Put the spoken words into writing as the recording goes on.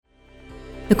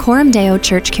The Coram Deo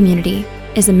Church community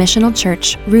is a missional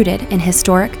church rooted in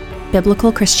historic,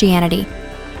 biblical Christianity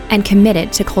and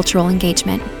committed to cultural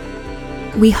engagement.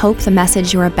 We hope the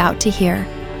message you're about to hear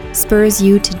spurs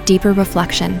you to deeper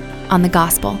reflection on the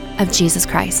gospel of Jesus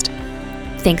Christ.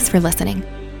 Thanks for listening.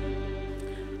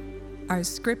 Our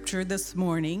scripture this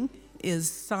morning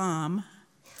is Psalm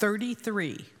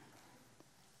 33.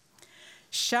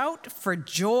 Shout for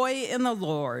joy in the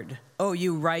Lord, O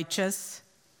you righteous.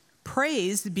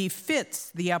 Praise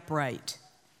befits the upright.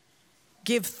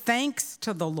 Give thanks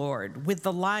to the Lord with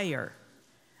the lyre.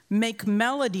 Make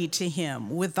melody to him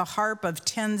with the harp of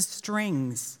 10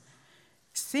 strings.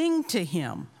 Sing to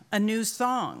him a new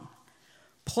song.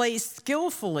 Play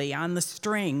skillfully on the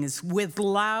strings with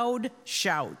loud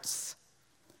shouts.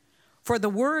 For the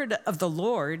word of the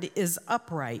Lord is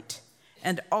upright,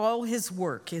 and all his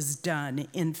work is done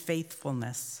in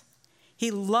faithfulness. He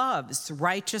loves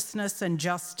righteousness and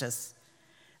justice.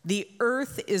 The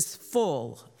earth is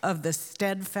full of the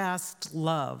steadfast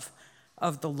love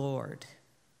of the Lord.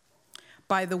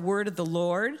 By the word of the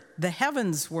Lord, the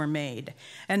heavens were made,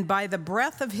 and by the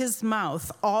breath of his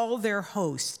mouth, all their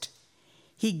host.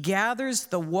 He gathers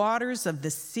the waters of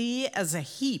the sea as a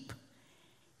heap.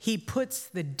 He puts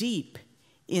the deep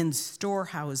in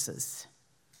storehouses.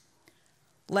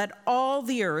 Let all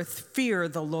the earth fear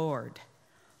the Lord.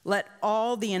 Let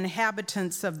all the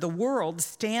inhabitants of the world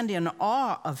stand in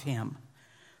awe of him.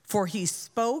 For he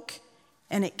spoke,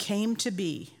 and it came to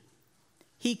be.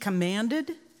 He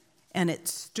commanded, and it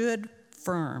stood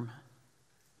firm.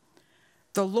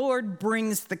 The Lord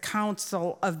brings the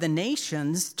counsel of the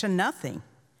nations to nothing.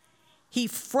 He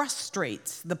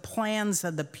frustrates the plans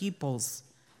of the peoples.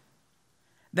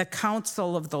 The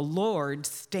counsel of the Lord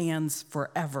stands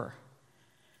forever.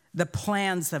 The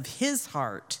plans of his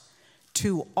heart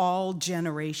to all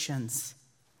generations.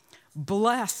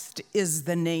 Blessed is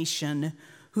the nation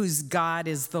whose God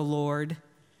is the Lord,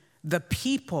 the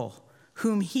people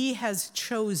whom he has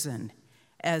chosen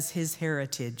as his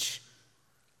heritage.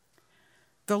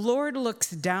 The Lord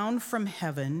looks down from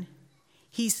heaven.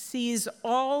 He sees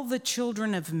all the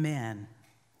children of men.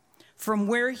 From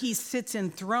where he sits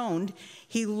enthroned,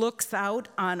 he looks out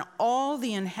on all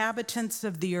the inhabitants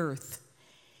of the earth.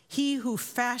 He who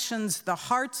fashions the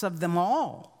hearts of them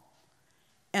all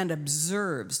and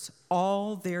observes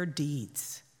all their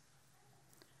deeds.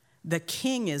 The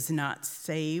king is not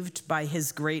saved by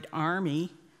his great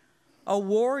army. A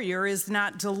warrior is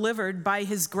not delivered by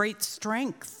his great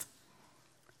strength.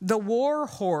 The war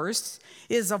horse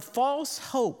is a false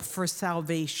hope for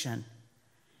salvation,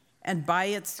 and by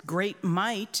its great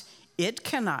might it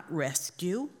cannot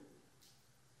rescue.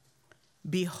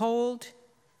 Behold,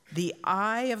 the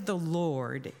eye of the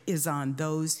Lord is on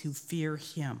those who fear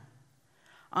him,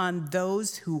 on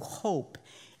those who hope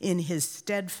in his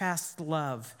steadfast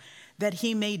love, that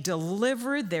he may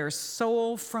deliver their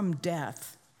soul from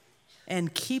death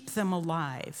and keep them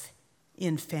alive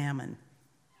in famine.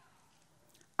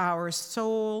 Our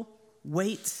soul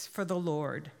waits for the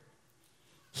Lord.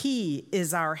 He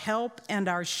is our help and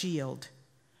our shield,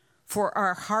 for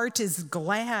our heart is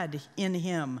glad in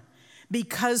him,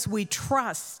 because we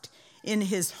trust in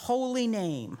his holy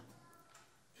name.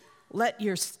 Let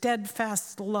your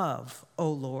steadfast love,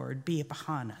 O Lord, be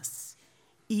upon us,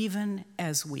 even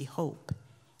as we hope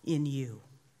in you.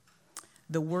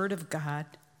 The word of God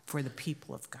for the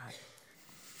people of God.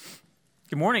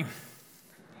 Good morning.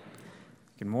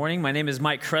 Good morning. My name is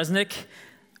Mike Kresnick.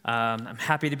 I'm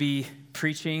happy to be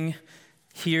preaching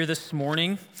here this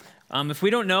morning. If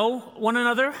we don't know one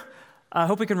another, I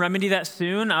hope we can remedy that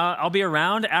soon. I'll be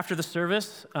around after the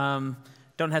service.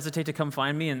 Don't hesitate to come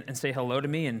find me and say hello to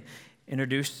me and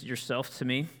introduce yourself to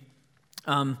me.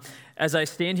 As I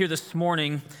stand here this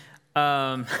morning,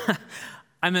 I'm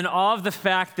in awe of the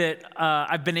fact that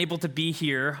I've been able to be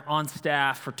here on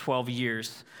staff for 12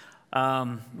 years.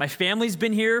 My family's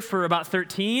been here for about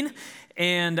 13,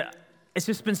 and it's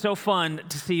just been so fun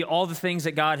to see all the things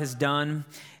that God has done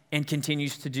and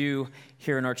continues to do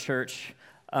here in our church.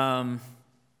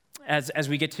 As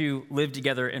we get to live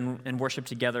together and worship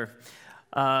together.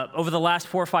 Over the last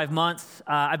 4 or 5 months,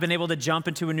 I've been able to jump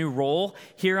into a new role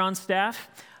here on staff.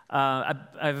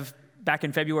 Back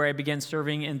in February, I began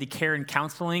serving in the care and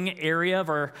counseling area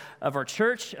of our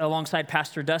church alongside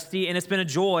Pastor Dusty, and it's been a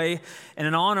joy and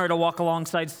an honor to walk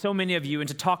alongside so many of you and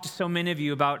to talk to so many of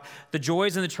you about the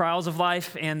joys and the trials of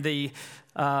life and the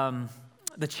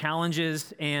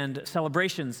challenges and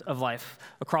celebrations of life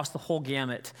across the whole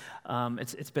gamut.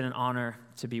 It's been an honor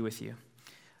to be with you.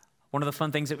 One of the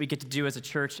fun things that we get to do as a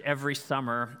church every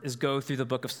summer is go through the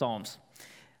book of Psalms.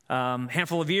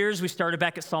 Handful of years, we started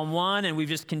back at Psalm 1, and we've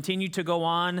just continued to go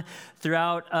on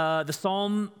throughout the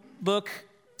Psalm book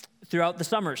throughout the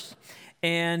summers.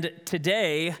 And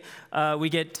today, we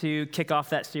get to kick off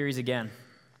that series again,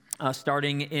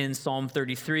 starting in Psalm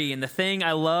 33. And the thing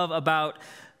I love about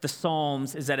the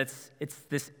Psalms is that it's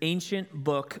this ancient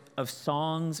book of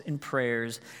songs and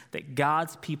prayers that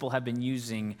God's people have been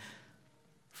using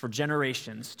for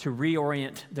generations to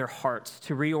reorient their hearts,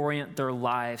 to reorient their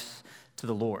lives to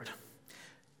the Lord,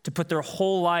 to put their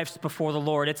whole lives before the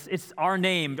Lord. It's our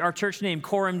name, our church name,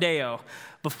 Coram Deo,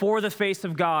 before the face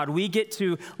of God. We get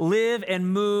to live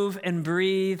and move and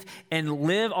breathe and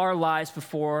live our lives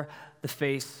before the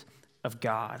face of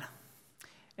God.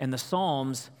 And the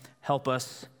Psalms help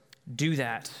us do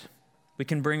that. We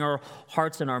can bring our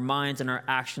hearts and our minds and our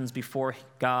actions before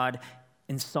God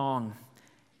in song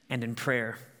and in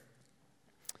prayer.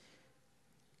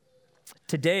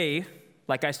 Today,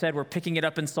 like I said, we're picking it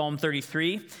up in Psalm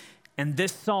 33, and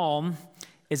this psalm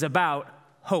is about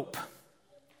hope.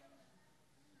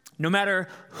 No matter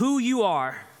who you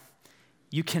are,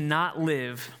 you cannot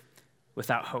live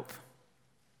without hope.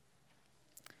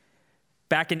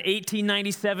 Back in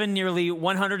 1897, nearly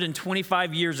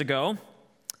 125 years ago,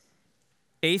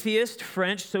 atheist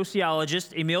French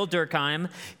sociologist Émile Durkheim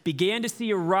began to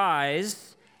see a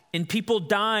rise in people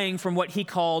dying from what he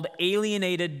called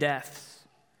alienated deaths.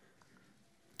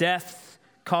 Deaths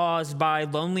caused by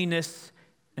loneliness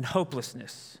and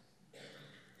hopelessness.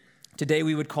 Today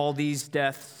we would call these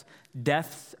deaths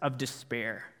of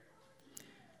despair.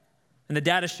 And the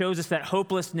data shows us that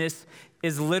hopelessness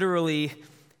is literally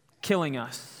killing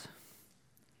us.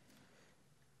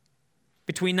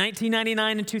 Between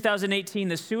 1999 and 2018,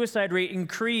 the suicide rate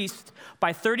increased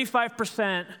by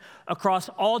 35% across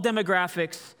all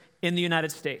demographics in the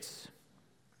United States.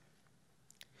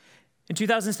 In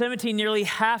 2017, nearly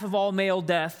half of all male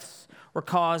deaths were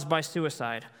caused by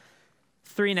suicide,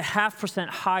 3.5%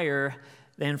 higher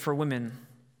than for women.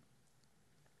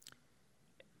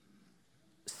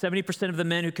 70% of the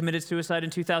men who committed suicide in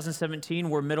 2017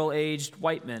 were middle-aged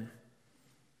white men.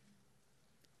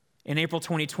 In April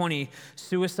 2020,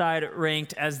 suicide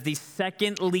ranked as the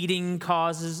second leading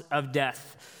causes of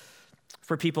death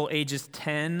for people ages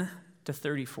 10 to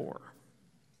 34.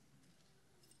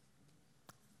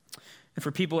 And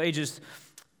for people ages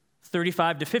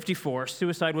 35 to 54,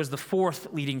 suicide was the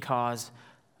fourth leading cause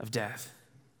of death.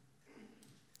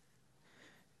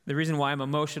 The reason why I'm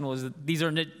emotional is that these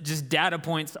are just data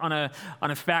points on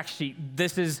a fact sheet.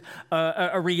 This is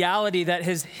a reality that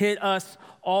has hit us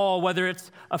all, whether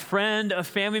it's a friend, a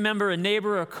family member, a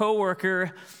neighbor, a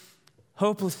coworker.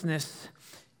 Hopelessness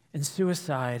and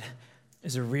suicide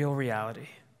is a real reality.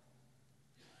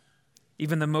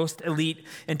 Even the most elite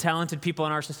and talented people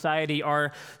in our society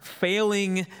are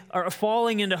falling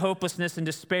into hopelessness and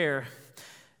despair.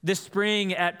 This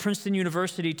spring at Princeton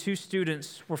University, 2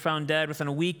 students were found dead within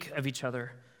a week of each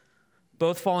other,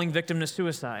 both falling victim to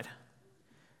suicide.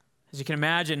 As you can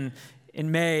imagine,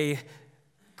 in May,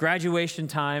 graduation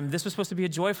time, this was supposed to be a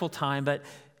joyful time, but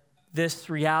this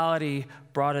reality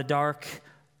brought a dark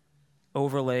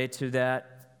overlay to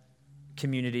that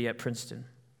community at Princeton.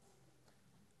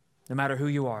 No matter who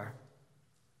you are,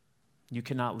 you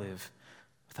cannot live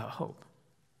without hope.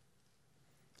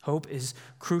 Hope is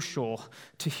crucial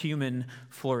to human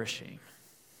flourishing.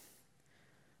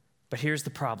 But here's the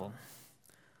problem.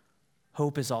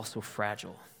 Hope is also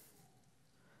fragile.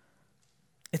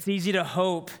 It's easy to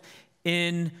hope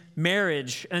in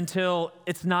marriage until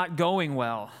it's not going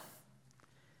well.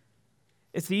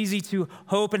 It's easy to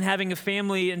hope in having a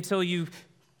family until you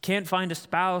can't find a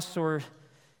spouse or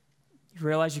you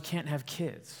realize you can't have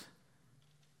kids.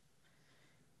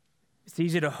 It's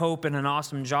easy to hope in an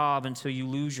awesome job until you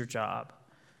lose your job.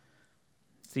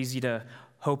 It's easy to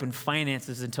hope in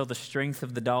finances until the strength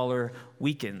of the dollar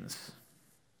weakens.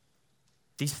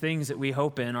 These things that we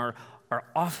hope in are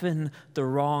often the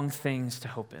wrong things to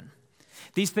hope in.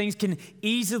 These things can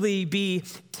easily be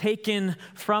taken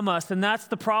from us, and that's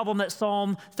the problem that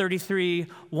Psalm 33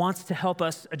 wants to help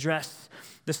us address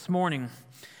this morning.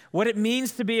 What it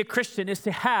means to be a Christian is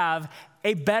to have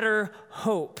a better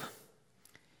hope.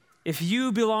 If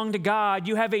you belong to God,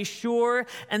 you have a sure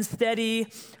and steady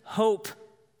hope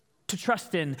to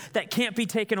trust in that can't be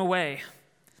taken away.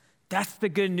 That's the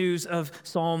good news of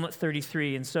Psalm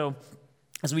 33. And so,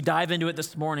 as we dive into it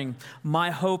this morning,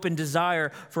 my hope and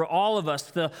desire for all of us,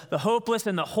 the hopeless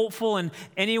and the hopeful and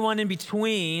anyone in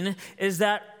between, is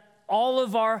that all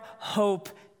of our hope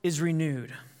is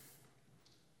renewed.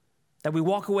 That we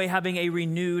walk away having a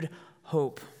renewed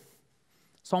hope.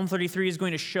 Psalm 33 is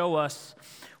going to show us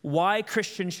why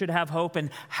Christians should have hope and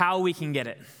how we can get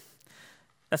it.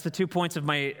 That's the 2 points of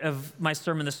my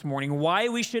sermon this morning. Why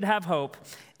we should have hope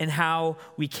and how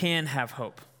we can have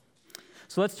hope.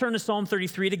 So let's turn to Psalm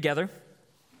 33 together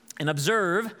and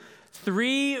observe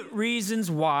 3 reasons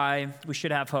why we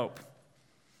should have hope.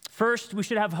 First, we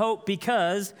should have hope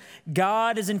because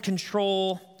God is in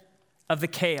control of the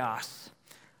chaos.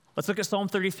 Let's look at Psalm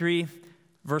 33,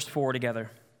 verse 4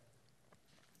 together.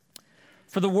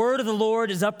 For the word of the Lord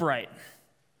is upright,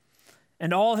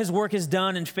 and all his work is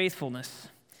done in faithfulness.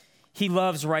 He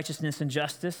loves righteousness and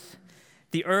justice.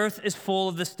 The earth is full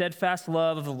of the steadfast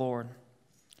love of the Lord.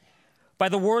 By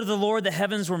the word of the Lord the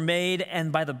heavens were made,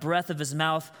 and by the breath of his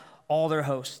mouth all their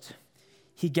host.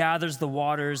 He gathers the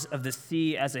waters of the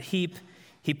sea as a heap.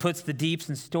 He puts the deeps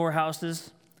in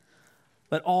storehouses.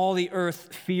 Let all the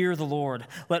earth fear the Lord.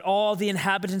 Let all the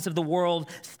inhabitants of the world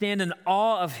stand in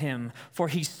awe of him. For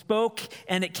he spoke,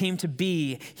 and it came to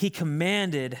be. He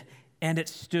commanded, and it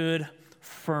stood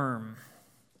firm.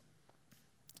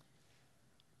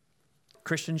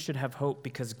 Christians should have hope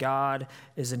because God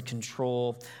is in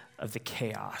control of the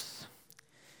chaos.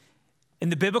 In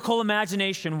the biblical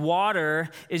imagination, water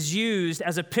is used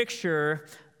as a picture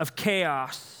of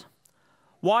chaos.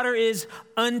 Water is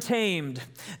untamed.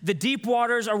 The deep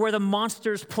waters are where the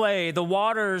monsters play. The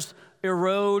waters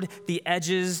erode the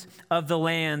edges of the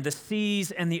land. The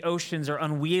seas and the oceans are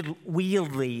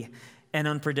unwieldy and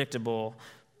unpredictable.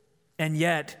 And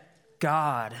yet,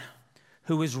 God,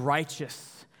 who is righteous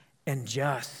and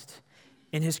just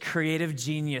in his creative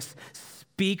genius,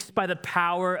 speaks by the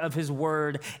power of his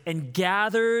word and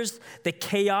gathers the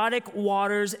chaotic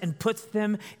waters and puts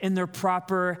them in their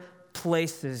proper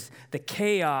places. The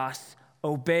chaos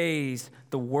obeys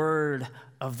the word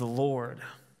of the Lord.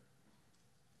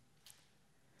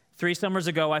 3 summers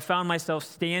ago, I found myself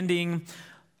standing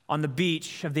on the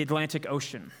beach of the Atlantic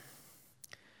Ocean,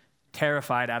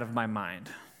 terrified out of my mind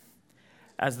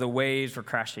as the waves were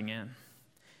crashing in.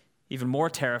 Even more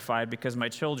terrified because my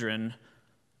children,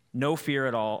 no fear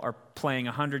at all, are playing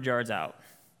 100 yards out.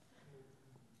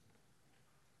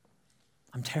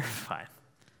 I'm terrified.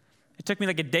 It took me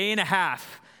like a day and a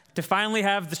half to finally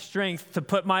have the strength to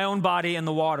put my own body in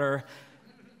the water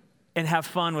and have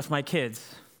fun with my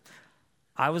kids.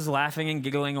 I was laughing and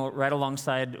giggling right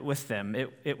alongside with them.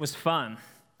 It was fun.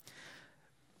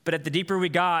 But at the deeper we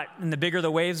got and the bigger the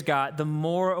waves got, the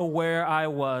more aware I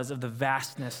was of the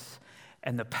vastness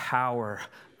and the power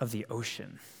of the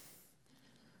ocean.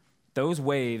 Those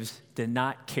waves did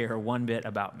not care one bit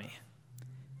about me.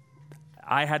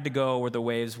 I had to go where the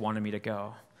waves wanted me to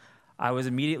go. I was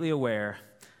immediately aware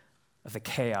of the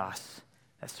chaos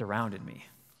that surrounded me.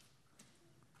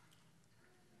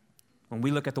 When we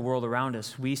look at the world around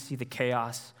us, we see the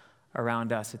chaos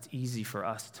around us. It's easy for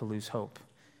us to lose hope,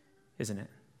 isn't it?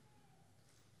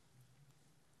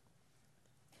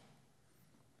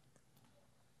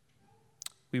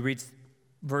 We read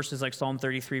verses like Psalm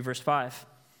 33, verse 5,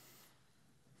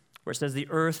 where it says, the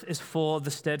earth is full of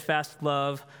the steadfast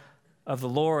love of the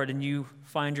Lord, and you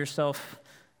find yourself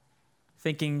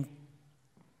thinking,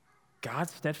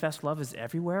 God's steadfast love is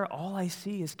everywhere? All I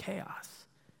see is chaos.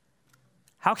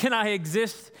 How can I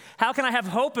exist? How can I have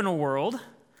hope in a world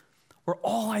where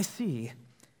all I see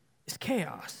is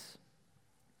chaos?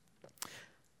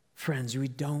 Friends, we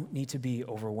don't need to be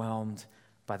overwhelmed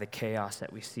by the chaos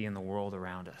that we see in the world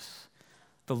around us.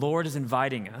 The Lord is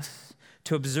inviting us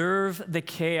to observe the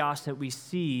chaos that we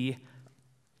see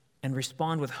and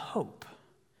respond with hope,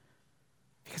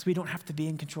 because we don't have to be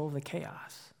in control of the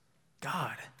chaos.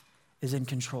 God is in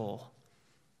control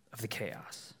of the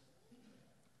chaos.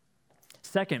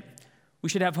 Second, we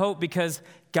should have hope because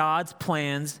God's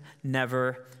plans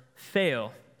never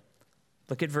fail.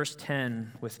 Look at verse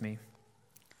 10 with me.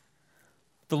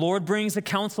 The Lord brings the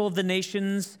counsel of the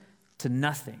nations to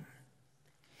nothing.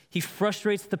 He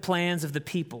frustrates the plans of the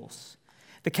peoples.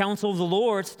 The counsel of the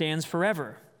Lord stands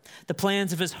forever, the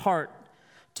plans of his heart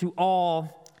to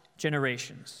all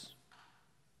generations.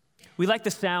 We like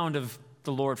the sound of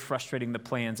the Lord frustrating the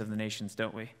plans of the nations,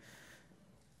 don't we?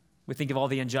 We think of all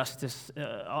the injustice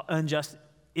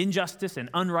and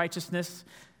unrighteousness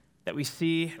that we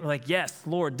see. We're like, yes,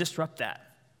 Lord, disrupt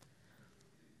that.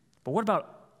 But what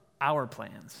about our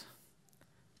plans?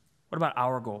 What about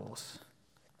our goals?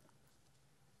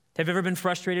 Have you ever been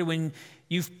frustrated when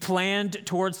you've planned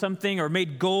towards something or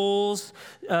made goals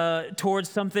towards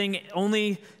something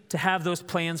only to have those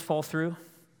plans fall through?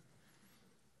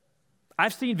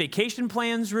 I've seen vacation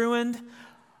plans ruined.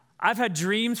 I've had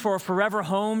dreams for a forever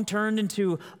home turned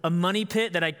into a money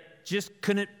pit that I just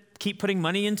couldn't keep putting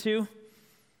money into.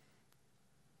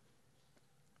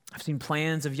 I've seen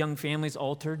plans of young families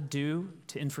altered due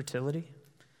to infertility.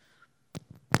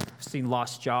 I've seen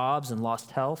lost jobs and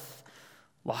lost health,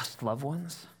 lost loved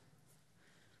ones.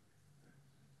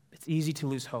 It's easy to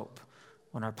lose hope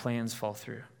when our plans fall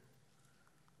through.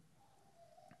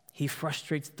 He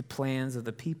frustrates the plans of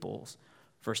the peoples,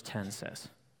 verse 10 says.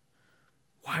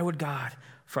 Why would God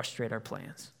frustrate our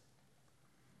plans?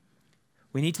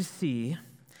 We need to see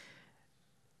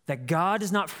that God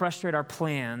does not frustrate our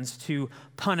plans to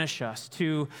punish us,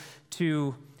 to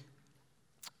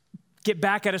get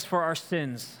back at us for our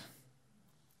sins,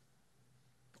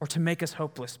 or to make us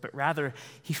hopeless, but rather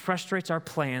he frustrates our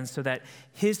plans so that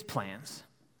his plans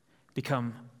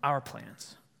become our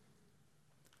plans.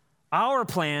 Our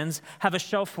plans have a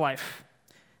shelf life.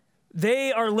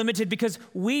 They are limited because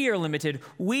we are limited.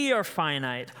 We are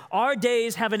finite. Our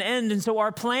days have an end, and so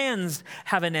our plans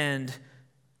have an end.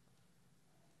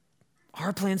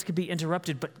 Our plans could be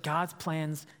interrupted, but God's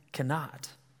plans cannot.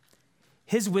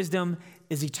 His wisdom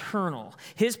is eternal.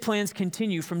 His plans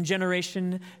continue from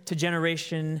generation to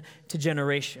generation to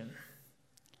generation.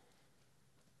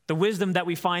 The wisdom that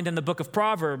we find in the book of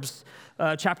Proverbs,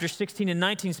 chapter 16 and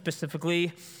 19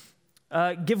 specifically,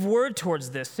 give word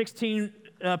towards this.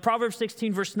 Proverbs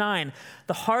 16, verse 9,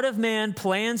 the heart of man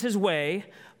plans his way,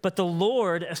 but the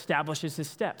Lord establishes his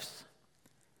steps.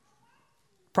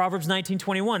 Proverbs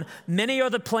 19:21, many are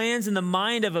the plans in the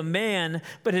mind of a man,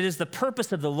 but it is the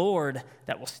purpose of the Lord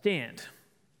that will stand.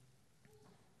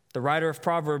 The writer of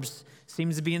Proverbs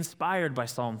seems to be inspired by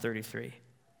Psalm 33.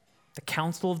 The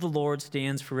counsel of the Lord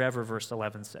stands forever, verse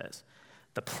 11 says.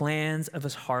 The plans of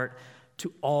his heart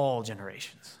to all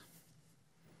generations.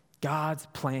 God's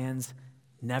plans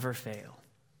never fail.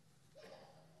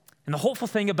 And the hopeful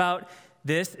thing about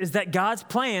this is that God's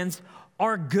plans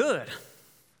are good.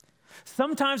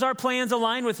 Sometimes our plans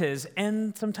align with his,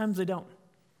 and sometimes they don't.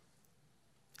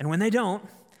 And when they don't,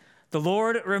 the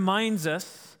Lord reminds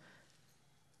us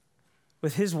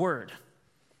with his word,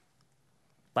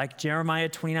 like Jeremiah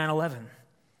 29:11.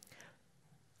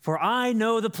 For I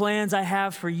know the plans I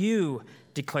have for you,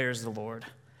 declares the Lord.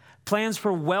 Plans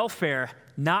for welfare,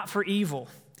 not for evil,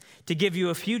 to give you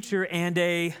a future and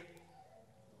a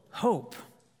hope.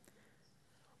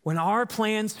 When our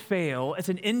plans fail, it's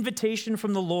an invitation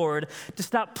from the Lord to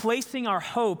stop placing our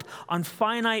hope on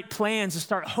finite plans, to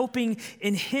start hoping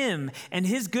in him and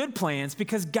his good plans,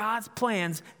 because God's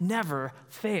plans never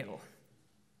fail.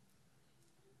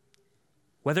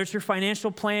 Whether it's your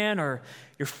financial plan or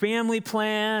your family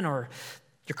plan or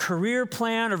your career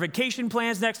plan or vacation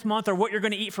plans next month or what you're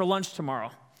going to eat for lunch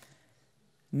tomorrow,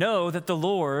 know that the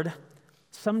Lord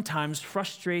sometimes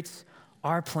frustrates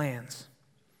our plans.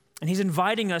 And he's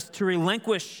inviting us to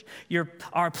relinquish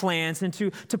our plans and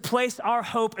to place our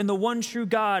hope in the one true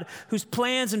God whose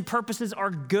plans and purposes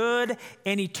are good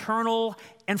and eternal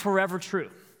and forever true.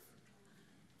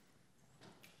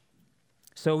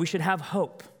 So we should have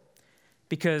hope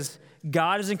because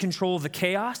God is in control of the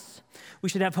chaos. We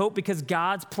should have hope because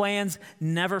God's plans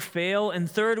never fail. And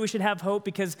third, we should have hope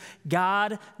because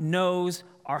God knows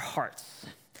our hearts.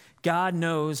 God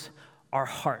knows our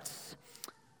hearts.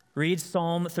 Read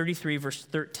Psalm 33, verse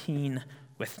 13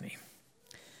 with me.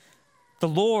 The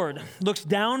Lord looks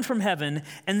down from heaven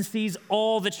and sees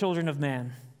all the children of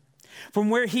man. From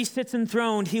where he sits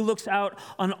enthroned, he looks out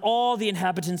on all the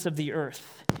inhabitants of the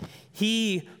earth.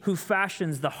 He who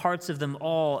fashions the hearts of them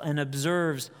all and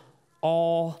observes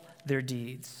all their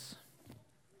deeds.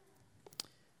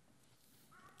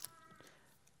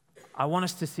 I want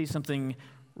us to see something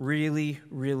really,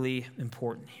 really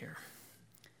important here.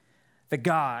 The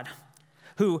God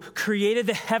who created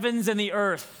the heavens and the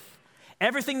earth,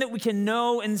 everything that we can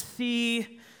know and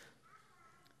see,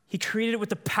 he created it with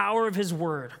the power of his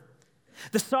word.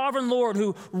 The sovereign Lord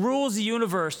who rules the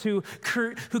universe, who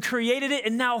created it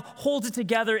and now holds it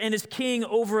together and is king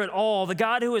over it all. The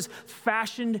God who has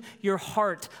fashioned your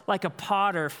heart like a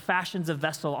potter fashions a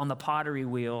vessel on the pottery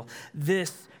wheel.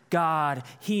 This God,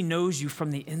 he knows you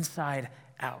from the inside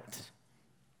out.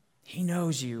 He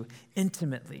knows you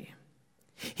intimately.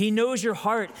 He knows your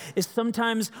heart is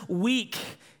sometimes weak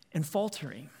and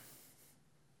faltering.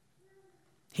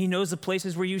 He knows the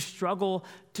places where you struggle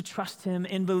to trust him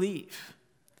and believe.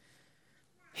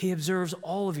 He observes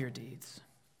all of your deeds.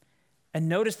 And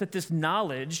notice that this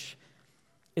knowledge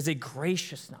is a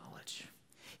gracious knowledge.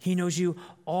 He knows you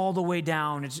all the way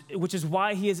down, which is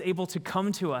why he is able to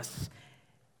come to us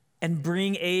and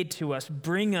bring aid to us,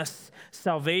 bring us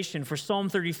salvation. For Psalm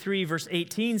 33, verse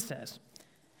 18 says,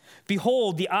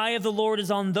 behold, the eye of the Lord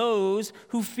is on those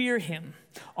who fear him,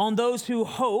 on those who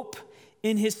hope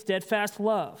in his steadfast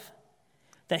love,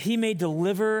 that he may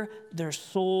deliver their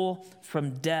soul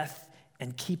from death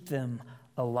and keep them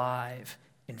alive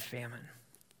in famine.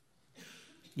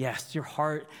 Yes, your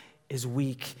heart is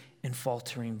weak and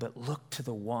faltering, but look to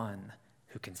the one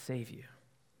who can save you.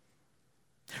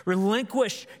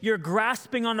 Relinquish your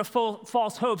grasping onto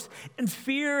false hopes and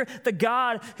fear the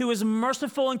God who is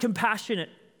merciful and compassionate,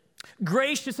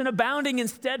 gracious and abounding in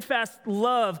steadfast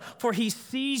love, for he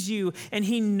sees you and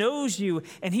he knows you,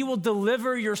 and he will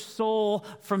deliver your soul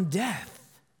from death.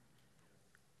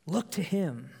 Look to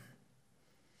him.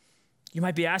 You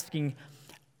might be asking,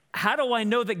 how do I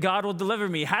know that God will deliver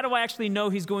me? How do I actually know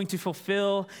he's going to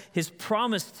fulfill his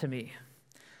promise to me?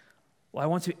 Well, I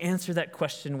want to answer that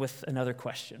question with another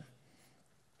question.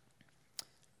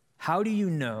 How do you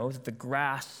know that the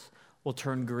grass will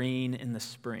turn green in the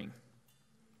spring?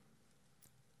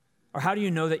 Or how do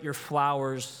you know that your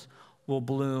flowers will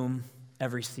bloom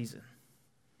every season?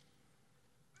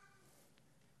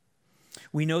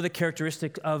 We know the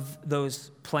characteristic of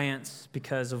those plants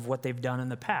because of what they've done in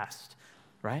the past,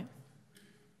 right?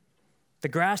 The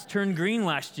grass turned green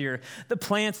last year. The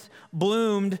plants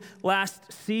bloomed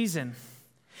last season.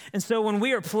 And so when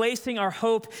we are placing our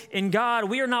hope in God,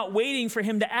 we are not waiting for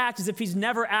him to act as if he's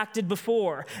never acted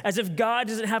before, as if God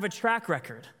doesn't have a track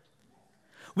record.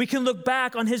 We can look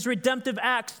back on his redemptive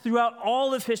acts throughout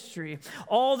all of history,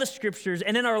 all the scriptures,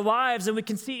 and in our lives, and we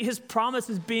can see his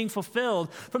promises being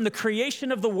fulfilled from the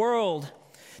creation of the world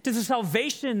to the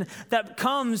salvation that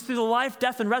comes through the life,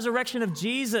 death, and resurrection of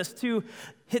Jesus, to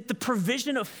hit the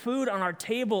provision of food on our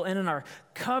table and in our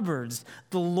cupboards.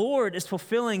 The Lord is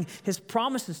fulfilling his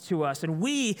promises to us, and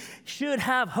we should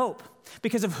have hope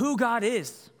because of who God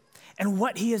is and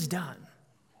what he has done.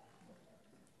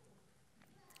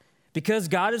 Because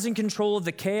God is in control of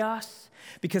the chaos,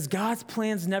 because God's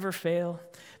plans never fail,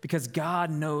 because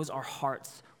God knows our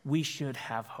hearts, we should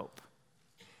have hope.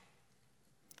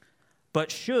 But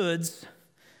shoulds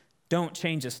don't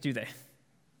change us, do they?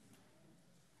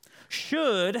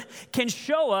 Should can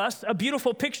show us a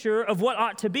beautiful picture of what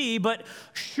ought to be, but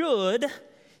should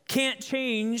can't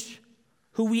change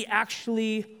who we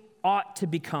actually ought to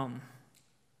become.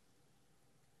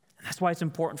 And that's why it's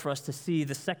important for us to see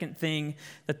the second thing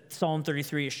that Psalm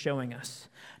 33 is showing us.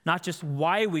 Not just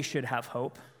why we should have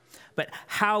hope, but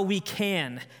how we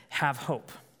can have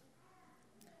hope.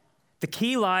 The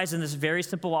key lies in this very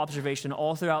simple observation.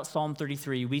 All throughout Psalm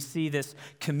 33, we see this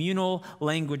communal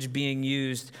language being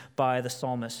used by the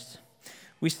psalmist.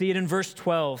 We see it in verse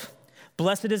 12.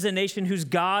 Blessed is a nation whose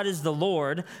God is the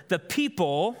Lord, the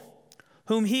people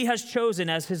whom he has chosen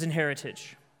as his inheritance.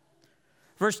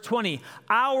 Verse 20,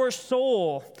 our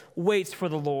soul waits for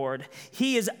the Lord.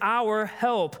 He is our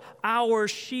help, our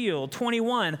shield.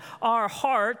 21, our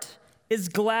heart is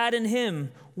glad in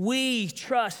him. We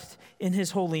trust in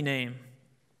his holy name.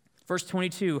 Verse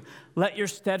 22, let your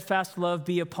steadfast love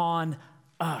be upon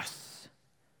us,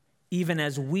 even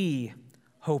as we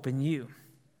hope in you.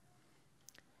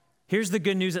 Here's the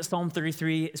good news that Psalm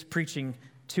 33 is preaching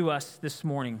to us this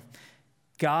morning.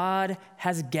 God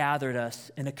has gathered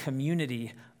us in a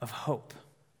community of hope.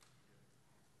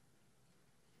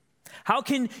 How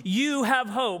can you have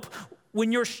hope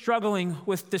when you're struggling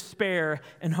with despair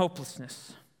and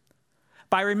hopelessness?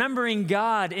 By remembering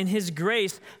God in his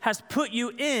grace has put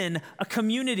you in a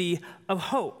community of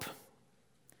hope.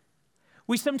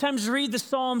 We sometimes read the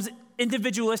Psalms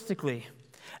individualistically,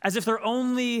 as if they're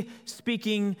only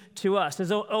speaking to us, as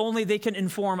though only they can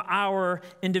inform our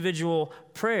individual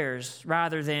prayers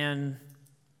rather than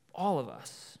all of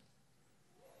us.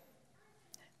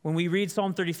 When we read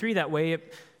Psalm 33 that way,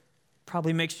 it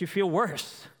probably makes you feel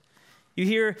worse. You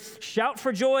hear, shout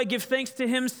for joy, give thanks to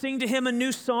him, sing to him a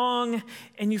new song,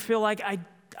 and you feel like, I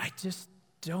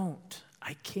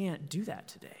can't do that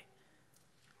today.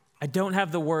 I don't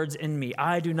have the words in me.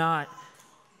 I do not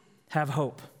have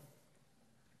hope.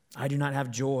 I do not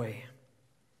have joy.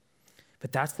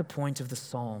 But that's the point of the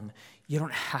psalm. You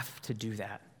don't have to do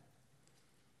that.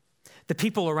 The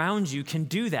people around you can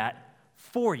do that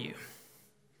for you.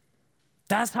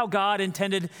 That's how God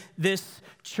intended this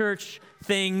church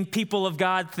thing, people of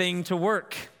God thing to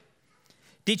work.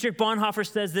 Dietrich Bonhoeffer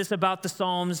says this about the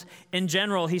Psalms in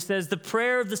general. He says, the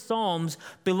prayer of the Psalms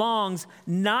belongs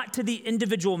not to the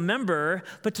individual member,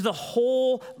 but to the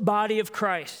whole body of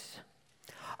Christ.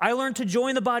 I learned to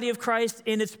join the body of Christ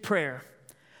in its prayer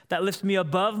that lifts me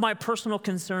above my personal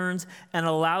concerns and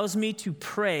allows me to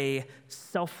pray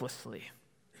selflessly.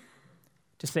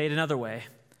 To say it another way,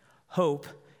 hope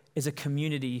is a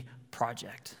community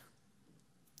project.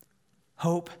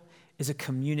 Hope is a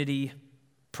community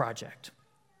project.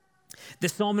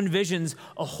 This psalm envisions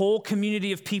a whole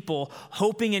community of people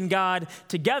hoping in God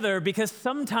together because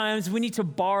sometimes we need to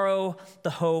borrow the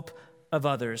hope of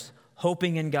others.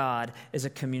 Hoping in God is a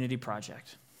community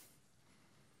project.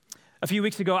 A few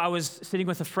weeks ago, I was sitting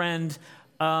with a friend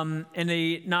in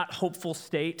a not hopeful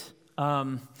state.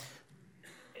 In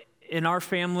our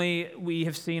family, we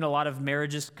have seen a lot of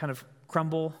marriages kind of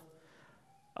crumble.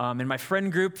 In my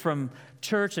friend group from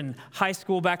church and high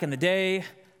school back in the day,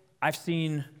 I've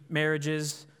seen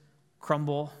marriages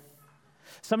crumble.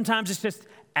 Sometimes it's just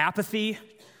apathy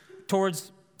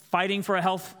towards fighting for a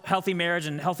healthy marriage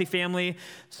and healthy family.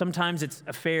 Sometimes it's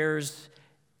affairs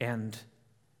and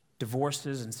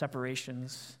divorces and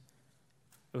separations.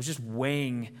 It was just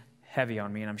weighing heavy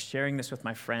on me, and I'm sharing this with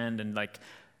my friend and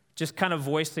just kind of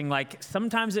voicing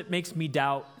sometimes it makes me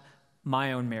doubt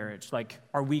my own marriage.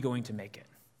 Are we going to make it?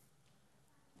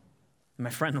 And my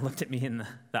friend looked at me in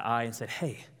the eye and said,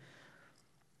 hey,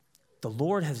 the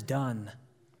Lord has done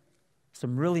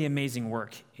some really amazing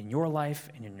work in your life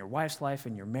and in your wife's life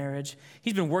and your marriage.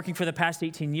 He's been working for the past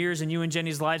 18 years in you and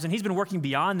Jenny's lives, and he's been working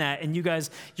beyond that in your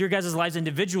guys' lives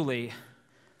individually.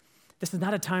 This is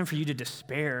not a time for you to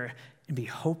despair and be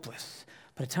hopeless,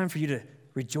 but a time for you to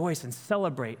rejoice and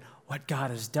celebrate what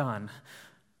God has done.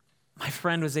 My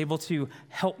friend was able to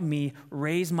help me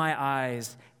raise my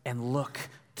eyes and look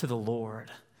to the Lord,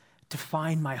 to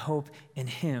find my hope in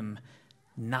him,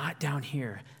 not down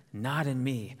here, not in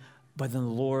me, but in the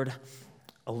Lord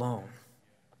alone.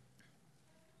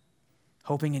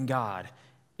 Hoping in God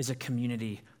is a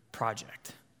community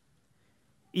project.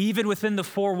 Even within the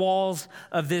four walls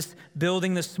of this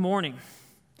building this morning,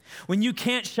 when you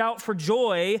can't shout for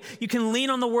joy, you can lean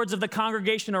on the words of the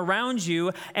congregation around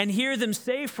you and hear them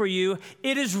say for you,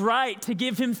 it is right to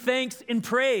give him thanks and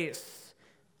praise.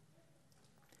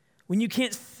 When you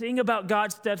can't sing about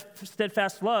God's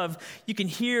steadfast love, you can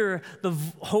hear the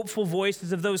hopeful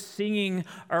voices of those singing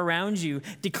around you,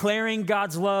 declaring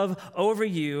God's love over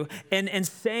you and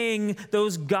saying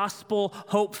those gospel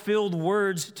hope-filled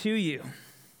words to you.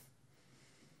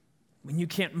 When you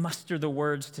can't muster the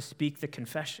words to speak the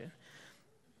confession,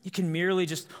 you can merely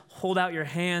just hold out your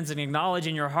hands and acknowledge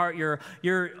in your heart your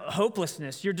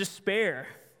hopelessness, your despair,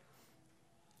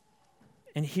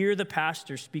 and hear the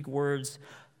pastor speak words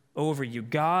over you,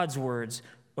 God's words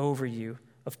over you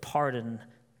of pardon,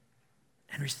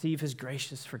 and receive his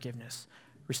gracious forgiveness.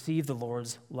 Receive the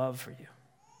Lord's love for you.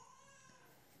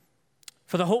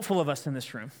 For the hopeful of us in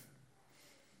this room,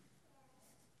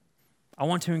 I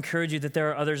want to encourage you that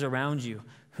there are others around you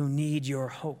who need your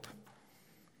hope.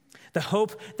 The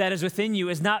hope that is within you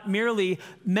is not merely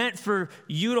meant for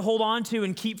you to hold on to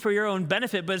and keep for your own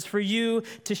benefit, but it's for you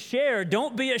to share.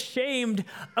 Don't be ashamed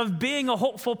of being a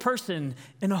hopeful person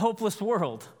in a hopeless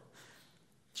world.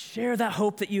 Share that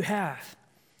hope that you have.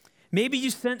 Maybe you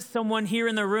sense someone here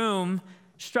in the room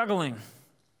struggling.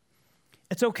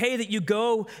 It's okay that you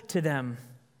go to them.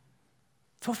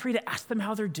 Feel free to ask them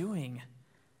how they're doing.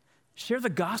 Share the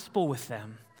gospel with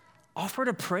them. Offer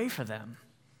to pray for them.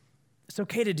 It's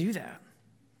okay to do that.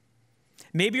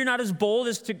 Maybe you're not as bold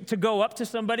as to go up to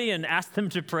somebody and ask them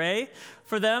to pray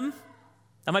for them.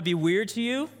 That might be weird to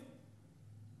you,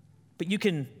 but you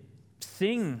can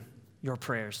sing your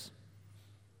prayers.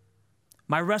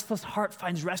 My restless heart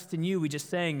finds rest in you, we just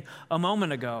sang a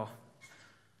moment ago.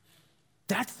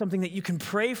 That's something that you can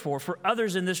pray for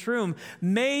others in this room.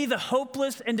 May the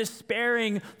hopeless and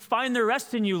despairing find their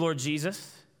rest in you, Lord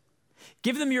Jesus.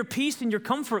 Give them your peace and your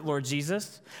comfort, Lord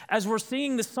Jesus. As we're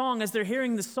singing the song, as they're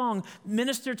hearing the song,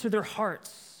 minister to their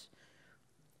hearts.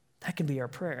 That can be our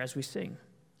prayer as we sing.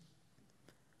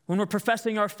 When we're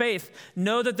professing our faith,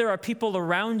 know that there are people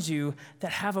around you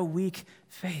that have a weak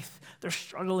faith. They're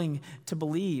struggling to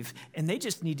believe, and they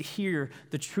just need to hear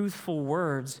the truthful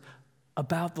words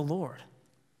about the Lord,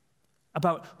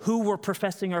 about who we're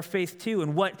professing our faith to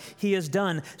and what he has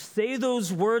done. Say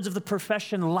those words of the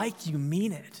profession like you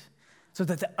mean it, so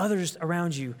that the others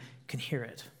around you can hear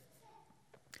it.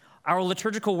 Our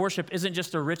liturgical worship isn't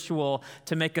just a ritual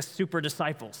to make us super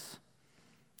disciples,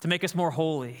 to make us more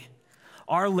holy.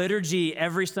 Our liturgy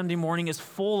every Sunday morning is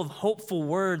full of hopeful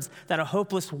words that a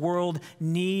hopeless world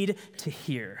need to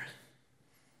hear.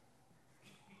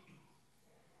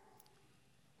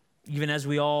 Even as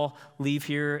we all leave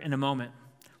here in a moment,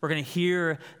 we're going to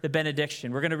hear the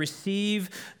benediction. We're going to receive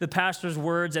the pastor's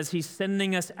words as he's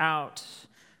sending us out.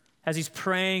 As he's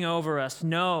praying over us,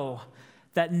 know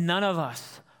that none of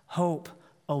us hope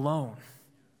alone.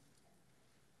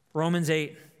 Romans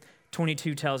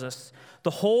 8:22 tells us,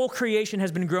 the whole creation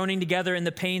has been groaning together in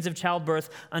the pains of childbirth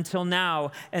until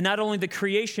now, and not only the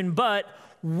creation, but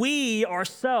we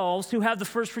ourselves who have the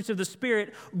first fruits of the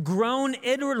Spirit groan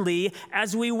inwardly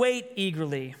as we wait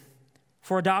eagerly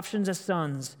for adoptions as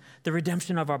sons, the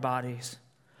redemption of our bodies.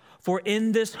 For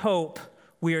in this hope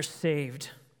we are saved.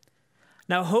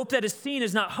 Now, hope that is seen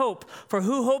is not hope, for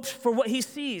who hopes for what he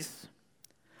sees?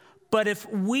 But if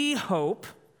we hope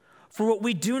for what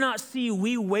we do not see,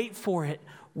 we wait for it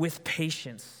with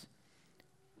patience.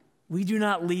 We do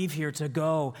not leave here to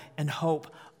go and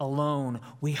hope alone.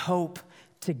 We hope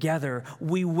together.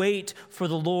 We wait for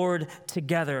the Lord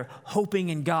together, hoping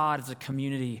in God as a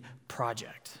community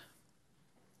project.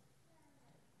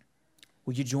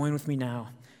 Will you join with me now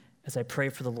as I pray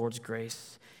for the Lord's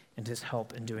grace and his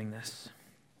help in doing this?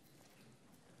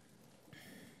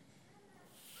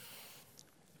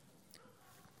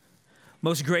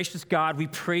 Most gracious God, we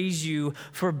praise you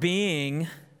for being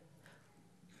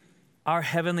our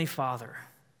Heavenly Father,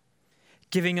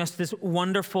 giving us this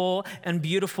wonderful and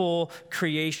beautiful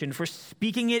creation, for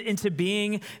speaking it into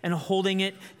being and holding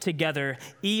it together,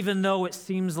 even though it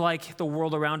seems like the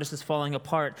world around us is falling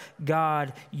apart.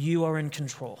 God, you are in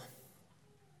control.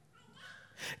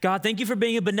 God, thank you for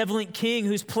being a benevolent king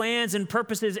whose plans and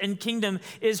purposes and kingdom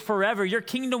is forever. Your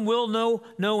kingdom will know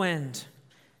no end.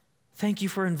 Thank you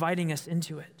for inviting us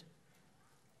into it.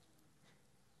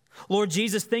 Lord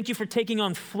Jesus, thank you for taking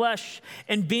on flesh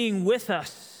and being with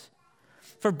us,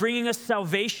 for bringing us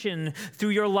salvation through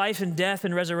your life and death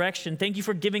and resurrection. Thank you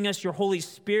for giving us your Holy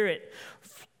Spirit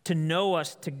to know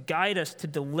us, to guide us, to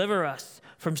deliver us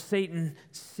from Satan,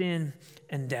 sin,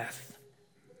 and death.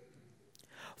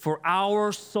 For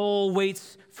our soul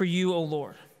waits for you, O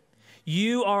Lord.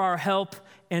 You are our help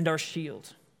and our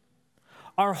shield.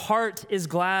 Our heart is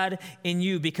glad in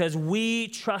you because we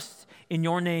trust in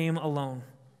your name alone.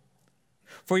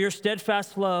 For your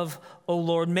steadfast love, O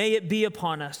Lord, may it be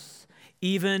upon us,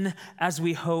 even as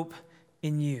we hope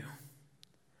in you.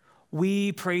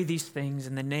 We pray these things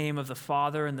in the name of the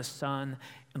Father and the Son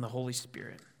and the Holy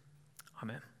Spirit.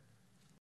 Amen.